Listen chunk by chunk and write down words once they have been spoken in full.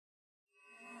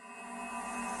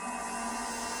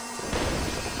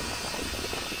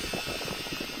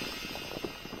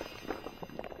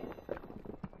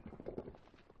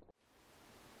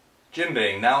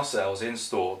GymBeing now sells in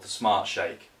store the Smart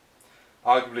Shake,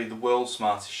 arguably the world's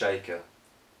smartest shaker.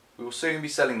 We will soon be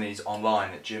selling these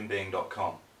online at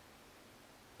GymBeing.com.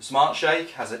 The Smart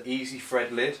Shake has an easy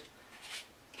thread lid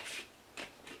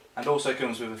and also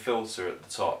comes with a filter at the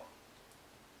top,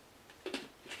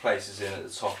 which places in at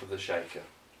the top of the shaker.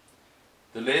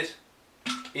 The lid,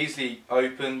 easily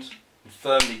opened and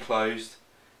firmly closed,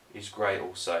 is great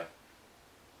also.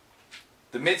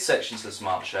 The midsection to the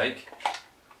Smart Shake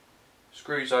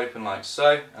screws open like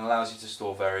so and allows you to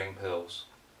store varying pills.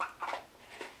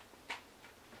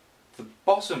 The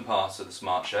bottom part of the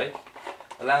Smart Shake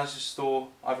allows you to store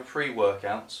either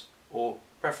pre-workouts or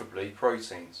preferably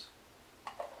proteins.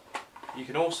 You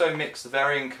can also mix the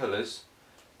varying colours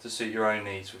to suit your own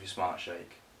needs with your Smart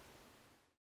Shake.